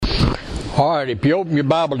All right, if you open your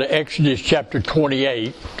Bible to Exodus chapter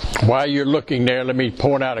 28, while you're looking there, let me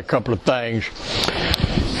point out a couple of things.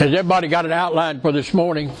 Has everybody got an outline for this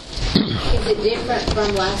morning? Is it different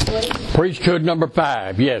from last week? Priesthood number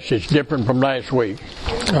 5. Yes, it's different from last week.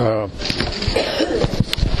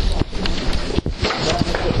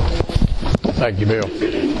 Thank you, Bill.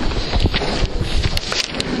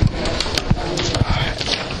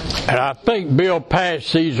 And I think Bill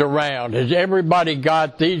passed these around. Has everybody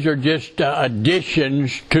got, these are just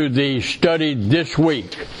additions to the study this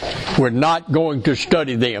week. We're not going to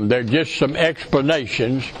study them. They're just some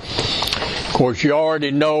explanations. Of course, you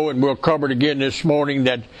already know, and we'll cover it again this morning,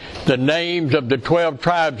 that the names of the 12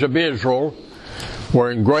 tribes of Israel were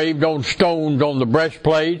engraved on stones on the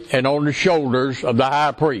breastplate and on the shoulders of the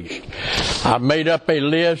high priest. I made up a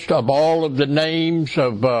list of all of the names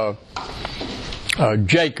of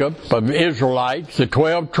Jacob, of Israelites, the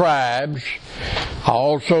 12 tribes. I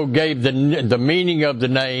also gave the meaning of the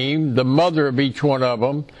name, the mother of each one of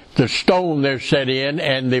them, the stone they're set in,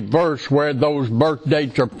 and the verse where those birth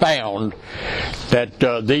dates are found.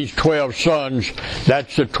 That these 12 sons,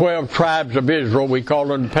 that's the 12 tribes of Israel. We call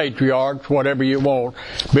them patriarchs, whatever you want.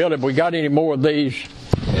 Bill, have we got any more of these?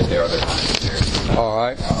 Yes, there are other. All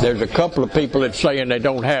right. There's a couple of people that's saying they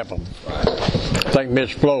don't have them. I think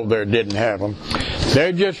Miss Flo there didn't have them.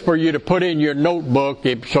 They're just for you to put in your notebook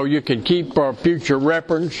so you can keep for future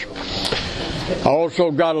reference. I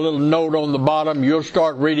also got a little note on the bottom. You'll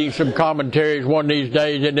start reading some commentaries one of these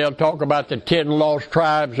days, and they'll talk about the 10 lost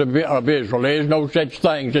tribes of Israel. There is no such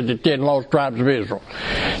thing as the 10 lost tribes of Israel.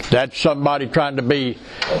 That's somebody trying to be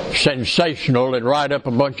sensational and write up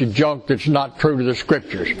a bunch of junk that's not true to the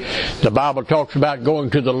Scriptures. The Bible talks about going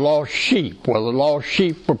to the lost sheep. Well, the lost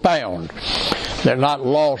sheep were found. They're not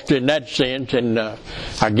lost in that sense, and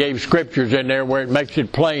I gave scriptures in there where it makes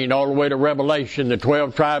it plain all the way to Revelation. The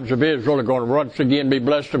 12 tribes of Israel are going to once again be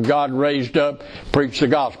blessed of God and raised up, preach the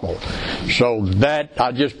gospel. So that,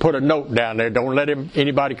 I just put a note down there. Don't let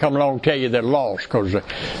anybody come along and tell you they're lost, because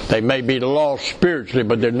they may be lost spiritually,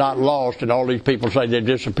 but they're not lost, and all these people say they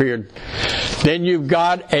disappeared. Then you've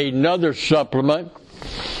got another supplement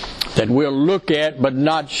that we'll look at but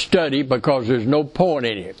not study because there's no point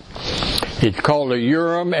in it. It's called the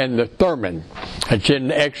Urim and the Thummim. It's in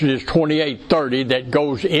Exodus 28:30 that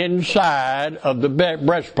goes inside of the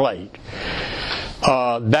breastplate.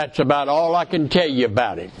 That's about all I can tell you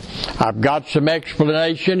about it. I've got some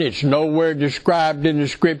explanation. It's nowhere described in the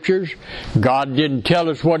Scriptures. God didn't tell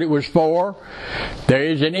us what it was for. There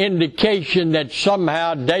is an indication that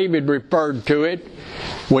somehow David referred to it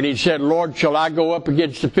when he said, Lord, shall I go up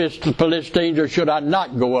against the Philistines or should I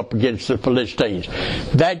not go up against the Philistines?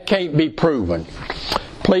 That can't be proven.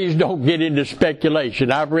 Please don't get into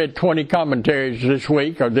speculation. I've read 20 commentaries this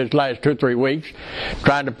week, or this last 2 or 3 weeks,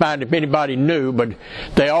 trying to find if anybody knew, but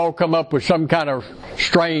they all come up with some kind of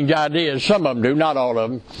strange ideas. Some of them do, not all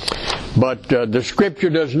of them. But the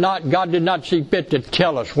Scripture does not, God did not see fit to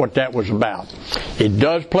tell us what that was about. It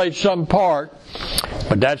does play some part,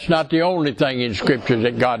 but that's not the only thing in Scripture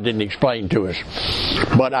that God didn't explain to us.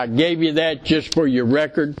 But I gave you that just for your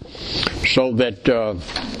record, so that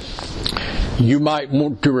you might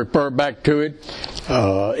want to refer back to it.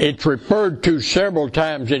 It's referred to several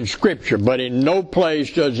times in Scripture, but in no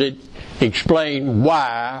place does it explain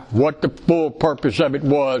why, what the full purpose of it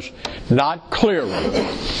was, not clearly.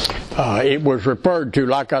 It was referred to,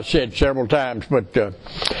 like I said, several times, but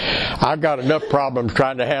I've got enough problems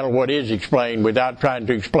trying to handle what is explained without trying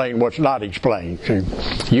to explain what's not explained.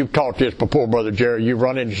 See, you've taught this before, Brother Jerry. You've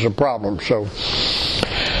run into some problems, so...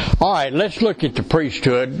 All right, let's look at the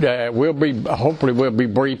priesthood. Hopefully we'll be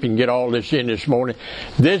brief and get all this in this morning.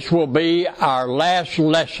 This will be our last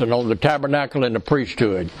lesson on the tabernacle and the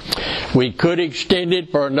priesthood. We could extend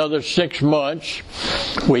it for another 6 months.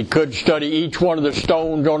 We could study each one of the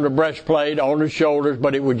stones on the breastplate, on the shoulders,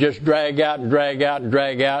 but it would just drag out and drag out and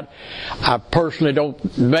drag out. I personally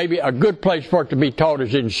don't, maybe a good place for it to be taught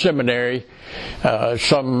is in seminary,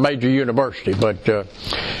 some major university, but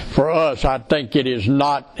for us, I think it is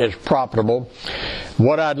not as profitable.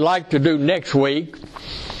 What I'd like to do next week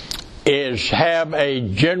is have a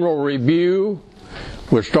general review.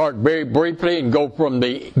 We'll start very briefly and go from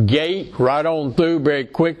the gate right on through very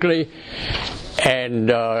quickly, and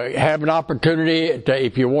have an opportunity to,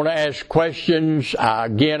 if you want to ask questions,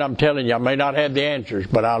 again, I'm telling you, I may not have the answers,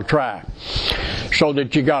 but I'll try, so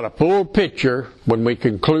that you got a full picture when we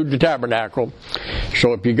conclude the tabernacle.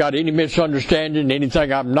 So if you got any misunderstanding,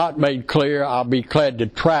 anything I've not made clear, I'll be glad to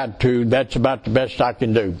try to. That's about the best I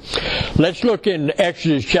can do. Let's look in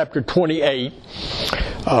Exodus chapter 28.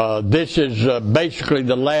 This is basically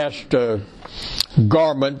the last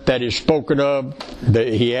garment that is spoken of.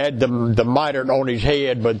 He had the mitre on his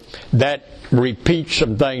head, but that repeats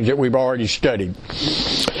some things that we've already studied.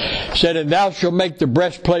 It said, and thou shalt make the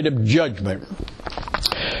breastplate of judgment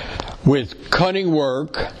with cunning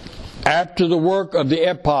work. After the work of the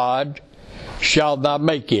ephod shalt thou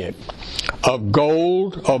make it, of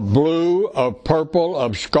gold, of blue, of purple,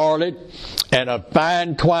 of scarlet, and of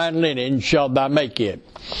fine twined linen shalt thou make it.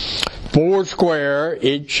 4 square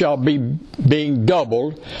it shall be, being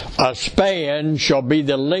doubled. A span shall be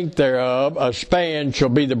the length thereof, a span shall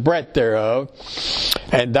be the breadth thereof.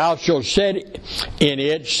 And thou shalt set in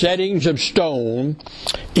it settings of stone,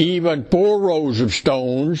 even 4 rows of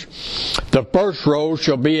stones. The first row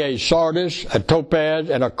shall be a sardius, a topaz,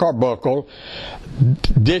 and a carbuncle.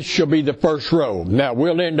 This shall be the first row. Now,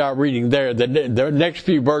 we'll end our reading there. The next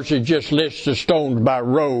few verses just list the stones by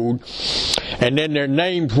road, and then their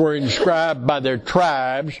names were inscribed by their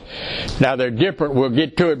tribes. Now, they're different. We'll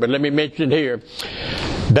get to it, but let me mention it here.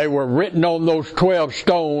 They were written on those 12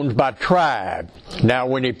 stones by tribe. Now,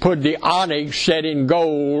 when he put the onyx set in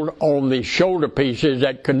gold on the shoulder pieces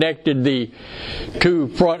that connected the 2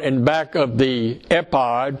 front and back of the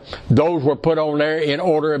ephod, those were put on there in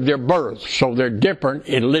order of their birth. So they're different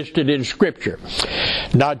and listed in Scripture.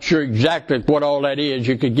 Not sure exactly what all that is.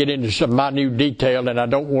 You could get into some minute detail, and I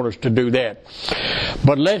don't want us to do that.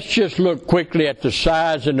 But let's just look quickly at the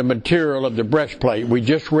size and the material of the breastplate. We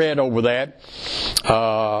just read over that.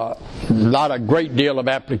 Not a great deal of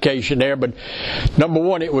application there, but number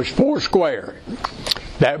one, it was 4 square.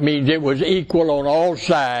 That means it was equal on all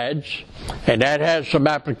sides, and that has some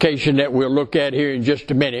application that we'll look at here in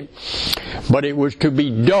just a minute. But it was to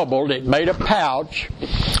be doubled. It made a pouch,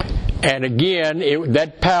 and again,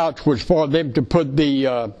 that pouch was for them to put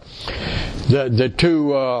the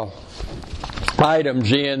 2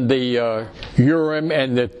 items in, the Urim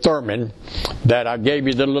and the Thummim, that I gave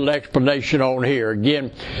you the little explanation on here.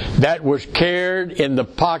 Again, that was carried in the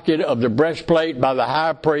pocket of the breastplate by the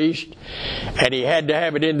high priest, and he had to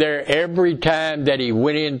have it in there every time that he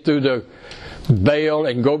went in through the veil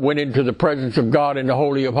and went into the presence of God in the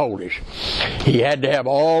Holy of Holies. He had to have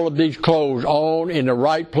all of these clothes on in the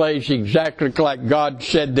right place, exactly like God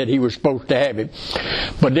said that he was supposed to have it.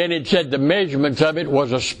 But then it said the measurements of it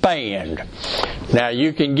was a span. Now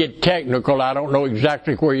you can get technical. I don't know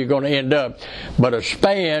exactly where you're going to end up, but a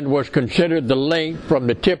span was considered the length from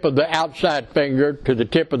the tip of the outside finger to the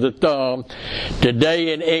tip of the thumb.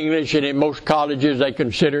 Today in English and in most colleges they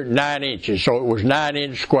consider it 9 inches, so it was 9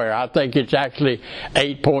 inch square. I think it's actually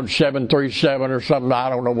 8.737 or something. I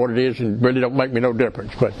don't know what it is, and really don't make me no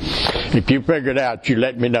difference. But if you figure it out, you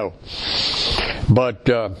let me know. But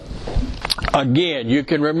again, you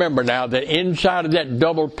can remember now that inside of that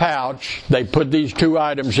double pouch, they put these 2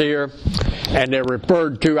 items here, and they're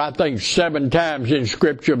referred to, I think, 7 times in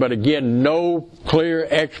Scripture, but again, no clear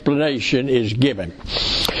explanation is given.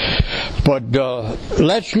 But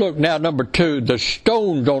let's look now, number 2, the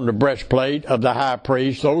stones on the breastplate of the high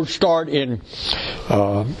priest. Those start in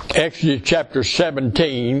Exodus chapter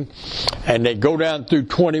 17, and they go down through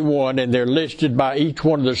 21, and they're listed by each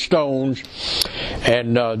one of the stones,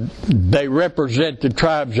 and they represent the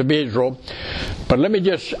tribes of Israel. But let me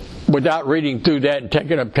just, without reading through that and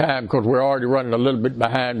taking up time, because we're already running a little bit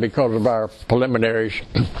behind because of our preliminaries.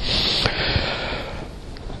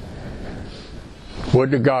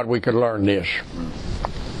 Would to God we could learn this.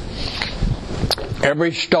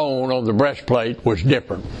 Every stone on the breastplate was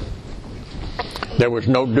different. There was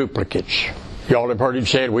no duplicates. Y'all have heard it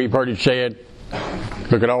said, we've heard it said,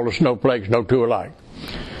 look at all the snowflakes, no 2 alike.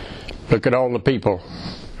 Look at all the people,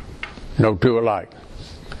 no 2 alike.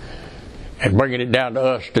 And bringing it down to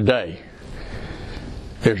us today,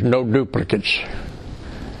 there's no duplicates.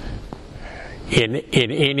 In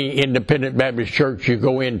any independent Baptist church you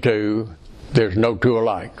go into, there's no 2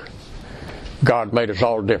 alike. God made us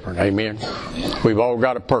all different. Amen. We've all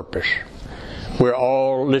got a purpose. We're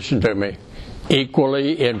all, listen to me,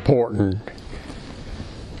 equally important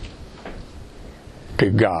to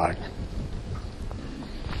God.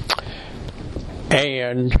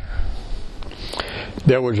 And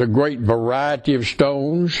there was a great variety of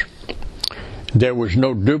stones. There was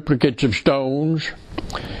no duplicates of stones.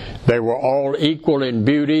 They were all equal in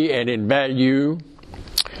beauty and in value.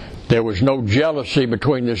 There was no jealousy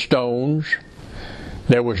between the stones.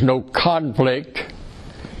 There was no conflict.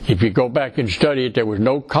 If you go back and study it, there was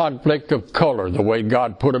no conflict of color the way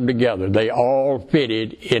God put them together. They all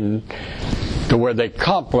fitted in to where they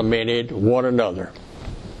complemented one another.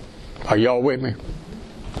 Are y'all with me?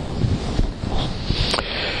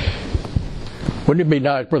 Wouldn't it be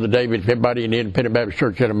nice, Brother David, if everybody in the Independent Baptist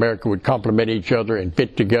Church in America would complement each other and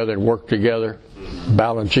fit together and work together,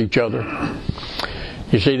 balance each other?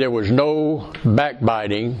 You see, there was no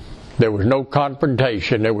backbiting, there was no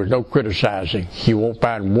confrontation, there was no criticizing. You won't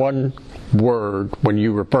find one word when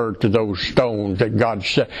you refer to those stones that God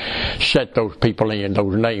set those people in,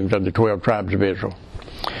 those names of the 12 tribes of Israel.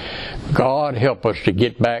 God help us to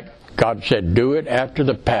get back. God said, do it after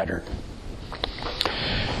the pattern.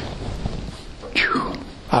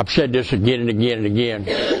 I've said this again and again and again.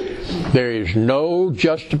 There is no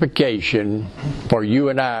justification for you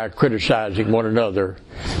and I criticizing one another.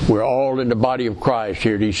 We're all in the body of Christ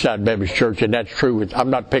here at Eastside Baptist Church, and that's true. I'm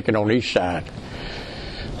not picking on Eastside.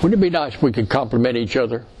 Wouldn't it be nice if we could compliment each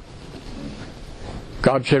other?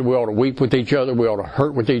 God said we ought to weep with each other, we ought to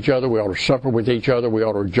hurt with each other, we ought to suffer with each other, we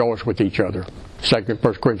ought to rejoice with each other. 1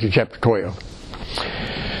 Corinthians chapter 12.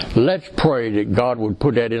 Let's pray that God would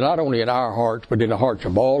put that in, not only in our hearts, but in the hearts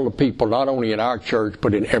of all the people, not only in our church,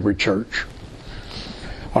 but in every church.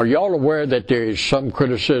 Are y'all aware that there is some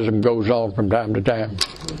criticism goes on from time to time?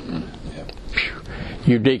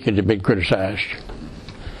 You deacons have been criticized.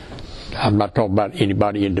 I'm not talking about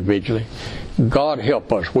anybody individually. God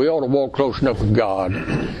help us. We ought to walk close enough with God.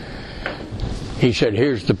 He said,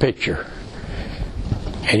 here's the picture.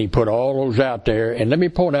 And He put all those out there. And let me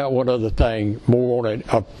point out one other thing, more on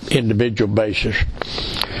an individual basis.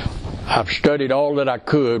 I've studied all that I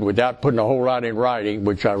could without putting a whole lot in writing,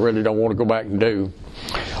 which I really don't want to go back and do.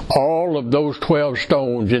 All of those 12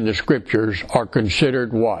 stones in the Scriptures are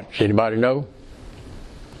considered what? Does anybody know?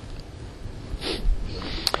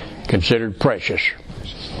 Considered precious.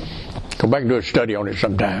 Go back and do a study on it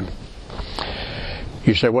sometime.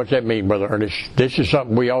 You say, what's that mean, Brother Ernest? This is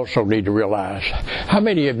something we also need to realize. How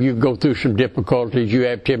many of you go through some difficulties, you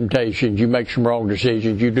have temptations, you make some wrong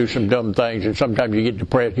decisions, you do some dumb things, and sometimes you get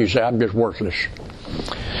depressed and you say, I'm just worthless.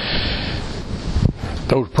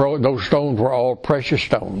 Those stones were all precious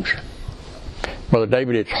stones. Brother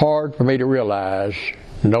David, it's hard for me to realize,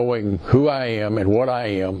 knowing who I am and what I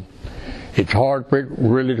am, it's hard for it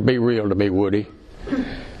really to be real to me, Woody,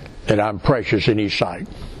 that I'm precious in His sight.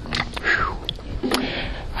 Whew.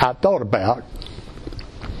 I thought about,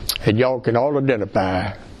 and y'all can all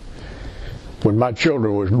identify, when my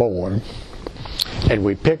children was born, and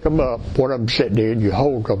we pick them up, one of them sitting there, and you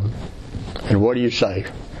hold them, and what do you say?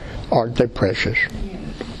 Aren't they precious?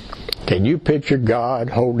 Can you picture God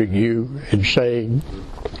holding you and saying,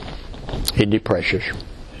 isn't He precious?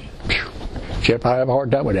 Jeff, I have a hard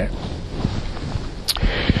time with that.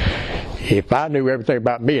 If I knew everything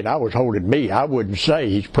about me and I was holding me, I wouldn't say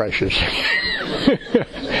He's precious.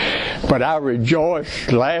 But I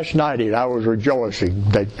rejoiced last night, and I was rejoicing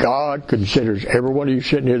that God considers every one of you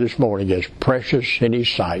sitting here this morning as precious in His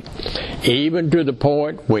sight. Even to the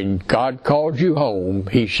point when God called you home,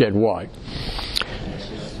 He said what?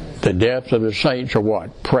 The deaths of the saints are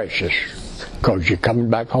what? Precious. Because you're coming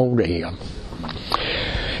back home to Him.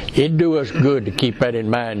 It'd do us good to keep that in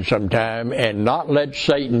mind sometime and not let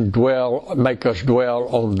Satan make us dwell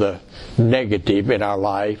on the negative in our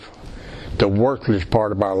life, the worthless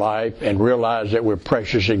part of our life, and realize that we're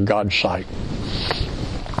precious in God's sight.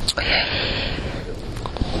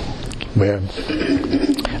 Well,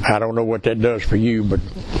 I don't know what that does for you, but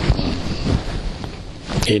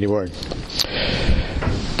anyway.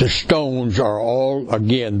 The stones are all,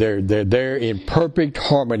 again, they're there in perfect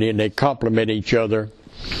harmony, and they complement each other.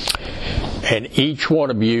 And each one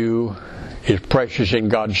of you is precious in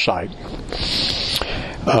God's sight.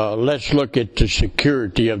 Let's look at the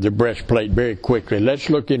security of the breastplate very quickly. Let's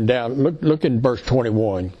look in verse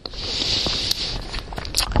 21.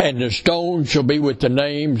 And the stones shall be with the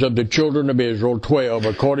names of the children of Israel, 12,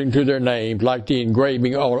 according to their names, like the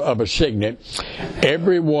engraving of a signet.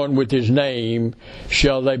 Every one with his name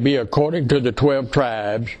shall they be according to the 12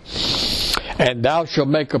 tribes. And thou shalt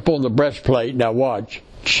make upon the breastplate, now watch,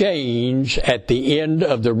 chains at the end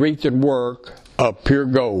of the wreathen work of pure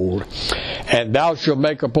gold. And thou shalt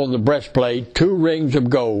make upon the breastplate 2 rings of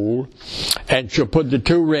gold, and shalt put the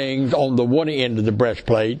 2 rings on the one end of the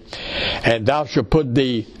breastplate. And thou shalt put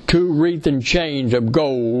the 2 wreathen chains of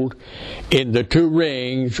gold in the 2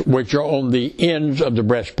 rings which are on the ends of the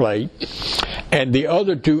breastplate. And the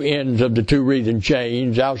other 2 ends of the 2 wreathen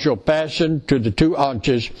chains thou shalt fasten to the 2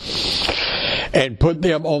 haunches. and put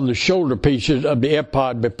them on the shoulder pieces of the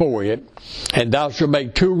ephod before it. And thou shalt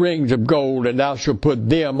make 2 rings of gold, and thou shalt put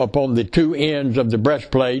them upon the 2 ends of the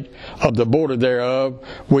breastplate of the border thereof,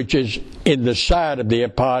 which is in the side of the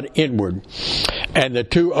ephod inward. And the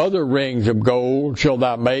 2 other rings of gold shalt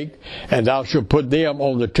thou make, and thou shalt put them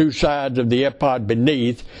on the 2 sides of the ephod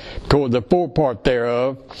beneath, toward the forepart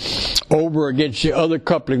thereof, over against the other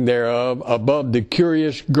coupling thereof, above the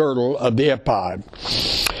curious girdle of the ephod.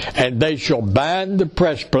 And they shall bind the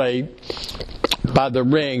breastplate by the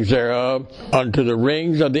rings thereof unto the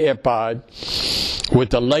rings of the ephod with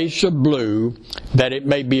the lace of blue, that it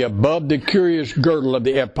may be above the curious girdle of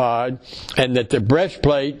the ephod, and that the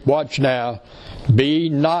breastplate, watch now, be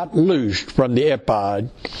not loosed from the ephod.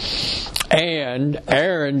 And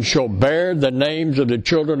Aaron shall bear the names of the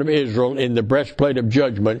children of Israel in the breastplate of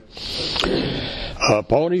judgment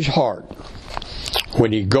upon his heart,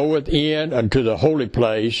 when he goeth in unto the holy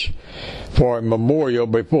place, for a memorial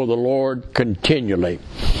before the Lord continually.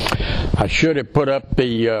 I should have put up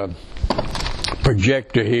the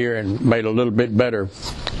projector here and made a little bit better,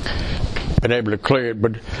 been able to clear it,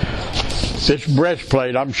 but this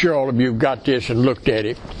breastplate, I'm sure all of you have got this and looked at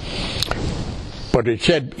it. But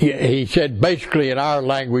he said basically in our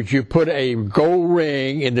language, you put a gold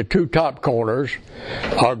ring in the 2 top corners,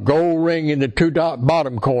 a gold ring in the 2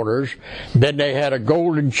 bottom corners. Then they had a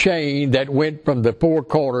golden chain that went from the 4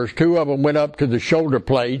 corners. 2 of them went up to the shoulder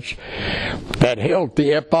plates that held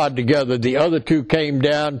the ephod together. The other 2 came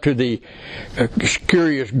down to the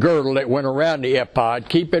curious girdle that went around the ephod.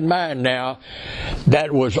 Keep in mind now,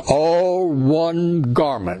 that was all one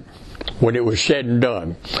garment. When it was said and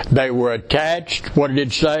done, they were attached, what did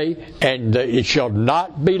it say? And it shall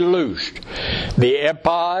not be loosed. The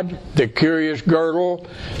ephod, the curious girdle,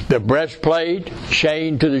 the breastplate,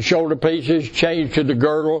 chained to the shoulder pieces, chained to the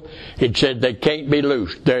girdle, it said they can't be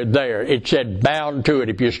loosed. They're there. It said bound to it.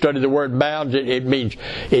 If you study the word bound, it means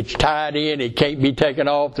it's tied in, it can't be taken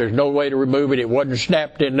off, there's no way to remove it, it wasn't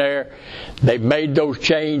snapped in there. They made those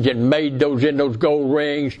chains and made those in those gold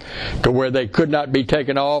rings to where they could not be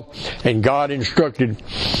taken off. And God instructed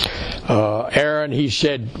Aaron, he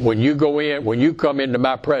said, when you come into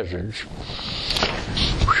my presence,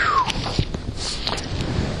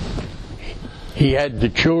 he had the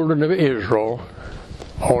children of Israel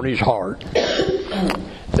on his heart.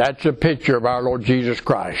 That's a picture of our Lord Jesus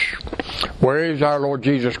Christ. Where is our Lord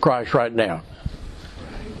Jesus Christ right now?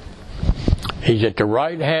 He's at the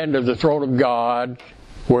right hand of the throne of God,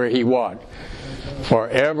 where he what?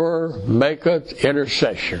 Forever maketh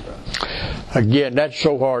intercession. Again, that's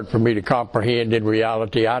so hard for me to comprehend in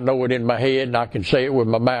reality. I know it in my head and I can say it with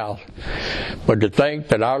my mouth. But to think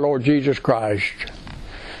that our Lord Jesus Christ,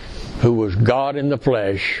 who was God in the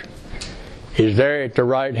flesh, is there at the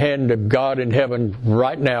right hand of God in heaven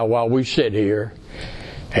right now while we sit here,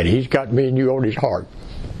 and he's got me and you on his heart.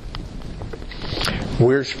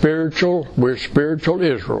 We're spiritual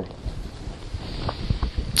Israel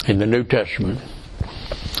in the New Testament.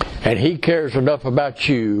 And he cares enough about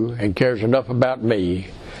you and cares enough about me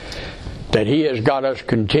that he has got us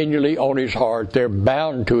continually on his heart. They're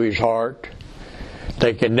bound to his heart.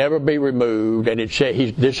 They can never be removed. And it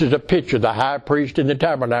says this is a picture. The high priest in the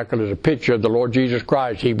tabernacle is a picture of the Lord Jesus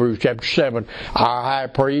Christ. Hebrews chapter 7, our high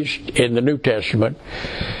priest in the New Testament.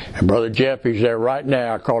 And Brother Jeff is there right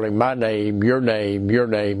now calling my name, your name, your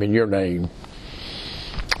name, and your name,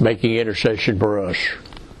 making intercession for us.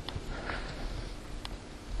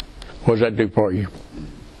 What does that do for you?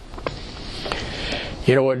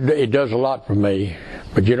 You know, it does a lot for me.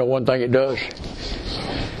 But you know one thing it does?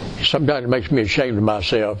 Sometimes it makes me ashamed of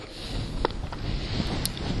myself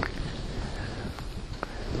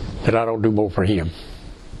that I don't do more for him.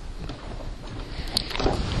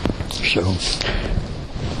 So,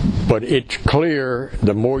 but it's clear,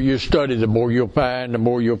 the more you study, the more you'll find, the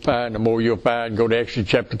more you'll find, the more you'll find. Go to Exodus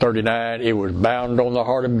chapter 39. It was bound on the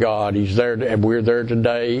heart of God. He's there, and we're there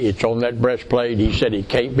today. It's on that breastplate. He said it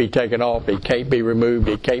can't be taken off. It can't be removed.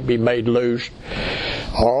 It can't be made loose.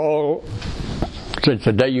 All since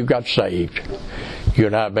the day you got saved, you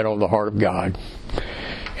and I have been on the heart of God.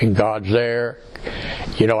 And God's there.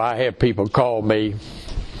 You know, I have people call me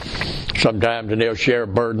sometimes and they'll share a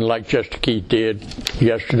burden like Chester Keith did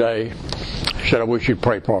yesterday. He said, I wish you'd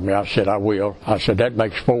pray for me. I said, I will. I said, that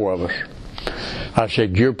makes 4 of us. I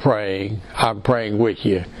said, you're praying. I'm praying with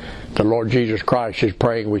you. The Lord Jesus Christ is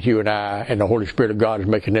praying with you and I, and the Holy Spirit of God is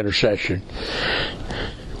making intercession.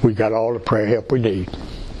 We got all the prayer help we need.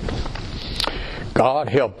 God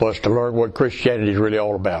help us to learn what Christianity is really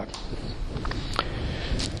all about.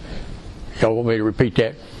 Y'all want me to repeat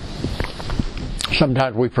that?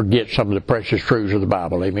 Sometimes we forget some of the precious truths of the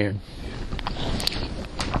Bible. Amen.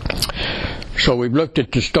 So we've looked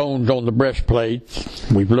at the stones on the breastplate.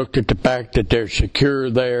 We've looked at the fact that they're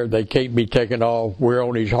secure there. They can't be taken off. We're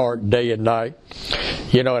on his heart day and night.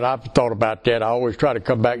 You know, and I've thought about that. I always try to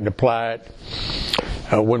come back and apply it.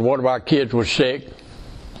 When one of our kids was sick,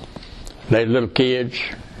 they little kids,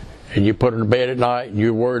 and you put them to bed at night and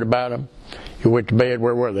you're worried about them, you went to bed,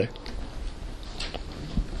 where were they?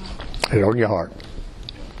 They're on your heart.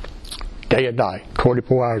 Day and night,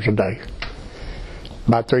 24 hours a day.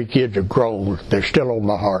 My 3 kids are grown. They're still on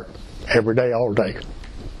my heart. Every day, all day.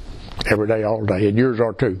 Every day, all day. And yours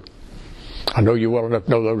are too. I know you well enough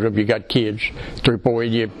to know those of you got kids, 3 or 4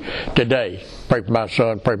 in you today. Pray for my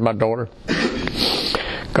son, pray for my daughter.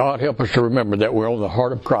 God help us to remember that we're on the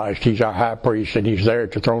heart of Christ. He's our high priest, and He's there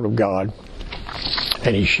at the throne of God.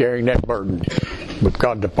 And He's sharing that burden with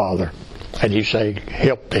God the Father. And He's saying,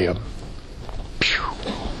 help them.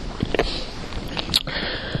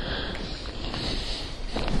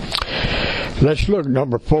 Let's look,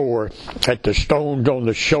 number 4, at the stones on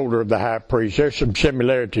the shoulder of the high priest. There's some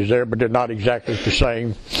similarities there, but they're not exactly the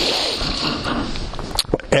same.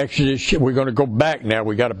 Exodus, we're going to go back now.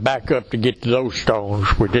 We got to back up to get to those stones.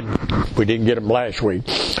 We didn't get them last week.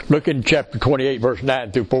 Look in chapter 28, verse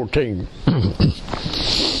 9 through 14.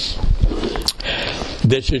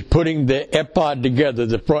 This is putting the ephod together,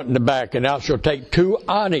 the front and the back. And thou shalt take 2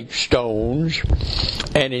 onyx stones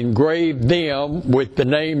and engrave them with the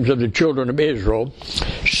names of the children of Israel,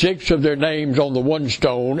 6 of their names on the one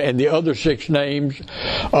stone, and the other 6 names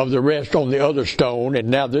of the rest on the other stone. And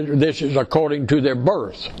now this is according to their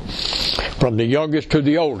birth, from the youngest to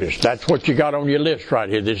the oldest. That's what you got on your list right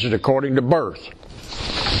here. This is according to birth.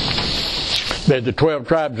 There's the 12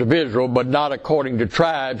 tribes of Israel, but not according to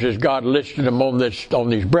tribes as God listed them on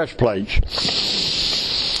these breastplates.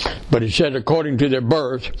 But it said according to their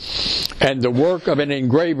birth. And the work of an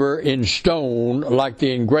engraver in stone, like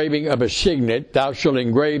the engraving of a signet, thou shalt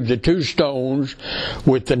engrave the 2 stones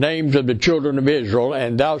with the names of the children of Israel,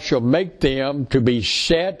 and thou shalt make them to be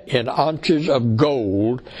set in ounces of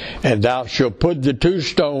gold, and thou shalt put the 2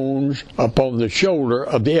 stones upon the shoulder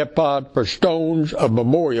of the ephod for stones of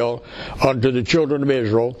memorial unto the children of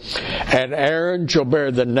Israel. And Aaron shall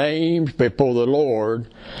bear the names before the Lord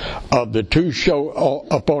of the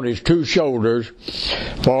upon his 2 shoulders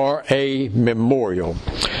for a memorial.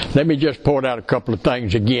 Let me just point out a couple of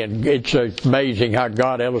things again. It's amazing how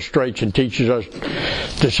God illustrates and teaches us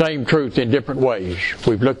the same truth in different ways.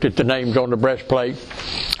 We've looked at the names on the breastplate,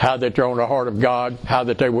 how that they're on the heart of God, how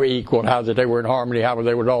that they were equal, how that they were in harmony, how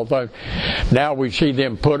they were all things. Now we see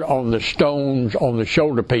them put on the stones on the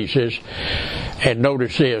shoulder pieces, and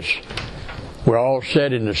notice this. We're all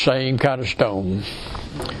set in the same kind of stone.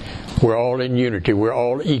 We're all in unity. We're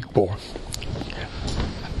all equal.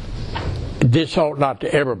 This ought not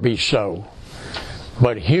to ever be so.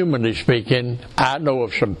 But humanly speaking, I know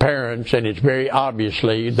of some parents, and it's very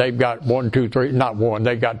obviously, they've got 1, 2, 3, not one,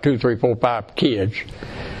 they've got 2, 3, 4, 5 kids,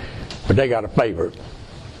 but they got a favorite.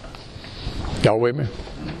 Y'all with me?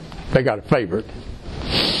 They got a favorite.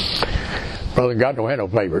 Brother God don't have no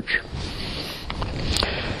favorites.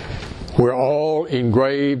 We're all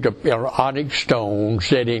engraved on onyx stone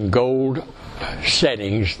set in gold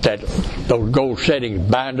settings. That those gold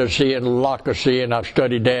settings bind us in, lock us in. I've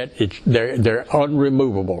studied that. They're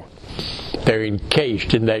unremovable. They're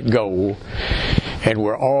encased in that gold. And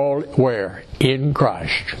we're all where? In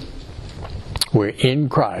Christ. We're in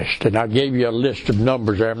Christ. And I gave you a list of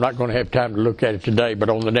numbers there. I'm not going to have time to look at it today, but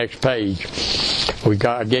on the next page,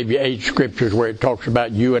 I gave you 8 scriptures where it talks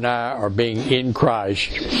about you and I are being in Christ.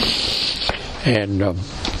 And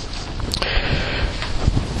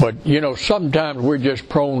but sometimes we're just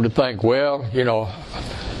prone to think, well,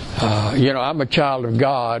 I'm a child of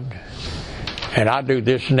God, and I do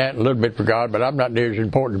this and that a little bit for God, but I'm not near as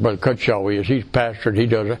important as Brother Cutshaw is. He's pastor and he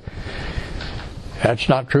does it. That's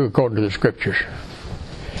not true according to the Scriptures.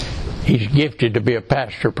 He's gifted to be a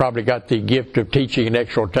pastor, probably got the gift of teaching and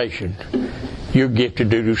exhortation. You're gifted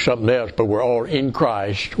to do something else, but we're all in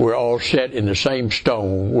Christ. We're all set in the same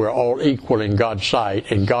stone. We're all equal in God's sight,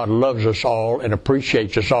 and God loves us all and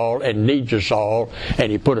appreciates us all and needs us all, and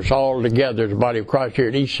He put us all together as the body of Christ here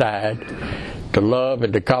at Eastside to love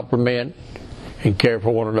and to compliment and care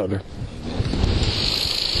for one another.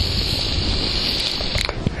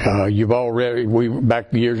 You've already,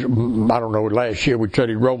 back years, I don't know, last year we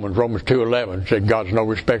studied Romans 2:11, said God's no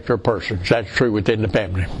respecter of persons. That's true within the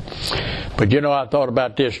family. But I thought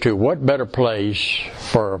about this too. What better place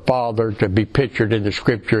for a father to be pictured in the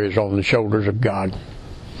Scripture is on the shoulders of God.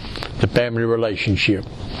 The family relationship.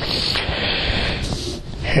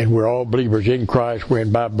 And we're all believers in Christ. We're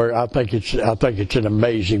in Bible. I think it's an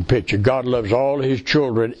amazing picture. God loves all His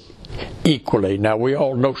children equally. Now we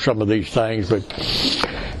all know some of these things, but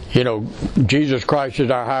you know, Jesus Christ is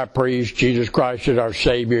our high priest. Jesus Christ is our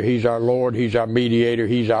Savior. He's our Lord. He's our mediator.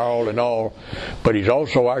 He's our all in all. But He's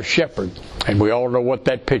also our shepherd, and we all know what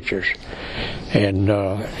that pictures. And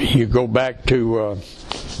you go back to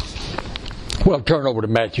turn over to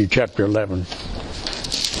Matthew chapter 11.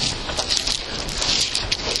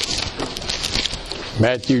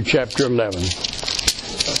 Matthew chapter 11.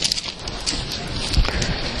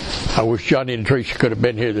 I wish Johnny and Teresa could have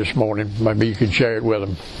been here this morning. Maybe you could share it with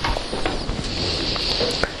them.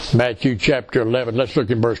 Matthew chapter 11. Let's look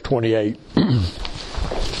in verse 28. We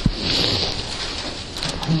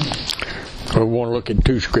want to look at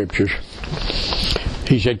two scriptures.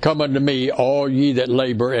 He said, "Come unto me, all ye that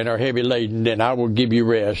labor and are heavy laden, and I will give you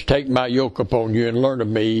rest. Take my yoke upon you and learn of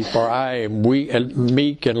me, for I am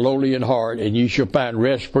meek and lowly in heart, and ye shall find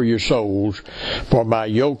rest for your souls. For my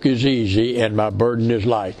yoke is easy and my burden is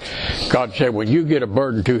light." God said, when you get a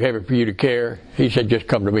burden too heavy for you to carry, He said, just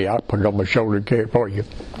come to me. I'll put it on my shoulder and carry it for you.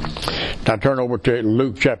 Now turn over to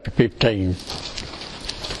Luke chapter 15.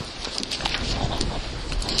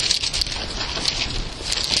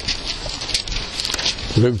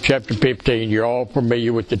 Luke chapter 15, you're all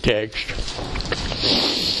familiar with the text.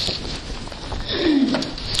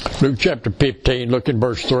 Luke chapter 15, look in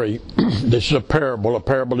verse 3. This is a parable. A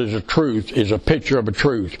parable is a truth, is a picture of a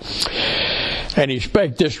truth. "And He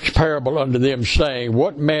spake this parable unto them, saying,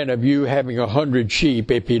 What man of you having 100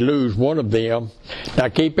 sheep, if he lose one of them?" Now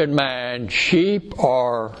keep in mind, sheep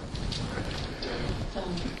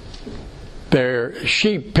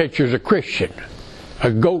pictures a Christian. A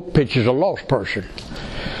goat pictures a lost person.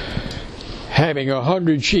 "Having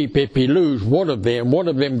 100 sheep, if he lose one of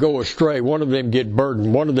them go astray, one of them get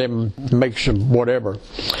burdened, one of them makes some whatever,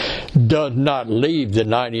 does not leave the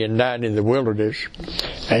 99 in the wilderness,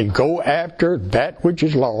 and go after that which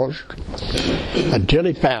is lost, until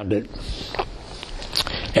he found it.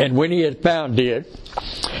 And when he had found it,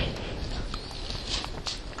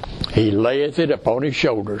 he layeth it upon his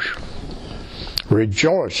shoulders,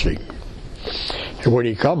 rejoicing. And when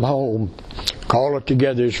he come home, calleth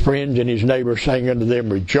together his friends and his neighbors, saying unto them,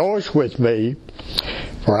 Rejoice with me,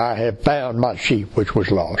 for I have found my sheep which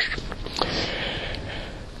was lost."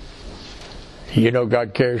 You know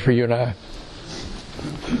God cares for you and I.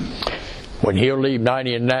 When He'll leave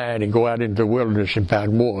 99 and go out into the wilderness and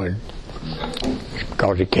find one, it's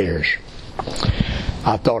because He cares.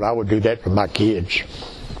 I thought I would do that for my kids.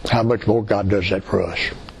 How much more God does that for us.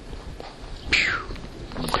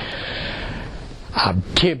 I'm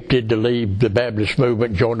tempted to leave the Baptist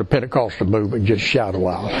movement and join the Pentecostal movement and just shout a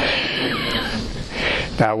while.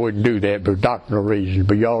 Now, I wouldn't do that for doctrinal reasons,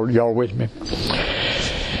 but y'all with me?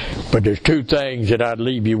 But there's two things that I'd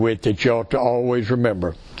leave you with that you ought to always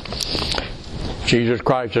remember. Jesus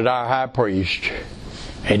Christ is our high priest,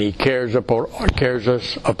 and He cares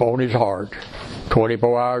us upon His heart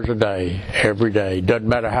 24 hours a day, every day. Doesn't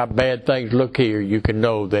matter how bad things look here, you can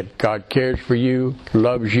know that God cares for you,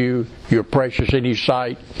 loves you, you're precious in His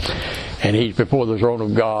sight, and He's before the throne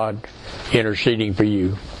of God interceding for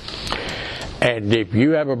you. And if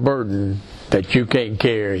you have a burden that you can't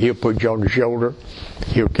carry, He'll put you on the shoulder,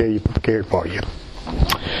 He'll care for you.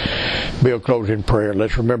 We'll close in prayer.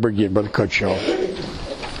 Let's remember again, Brother Cutshaw.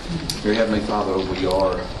 Dear Heavenly Father, we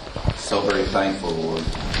are so very thankful, Lord,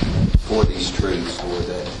 for these truths, Lord,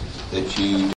 that you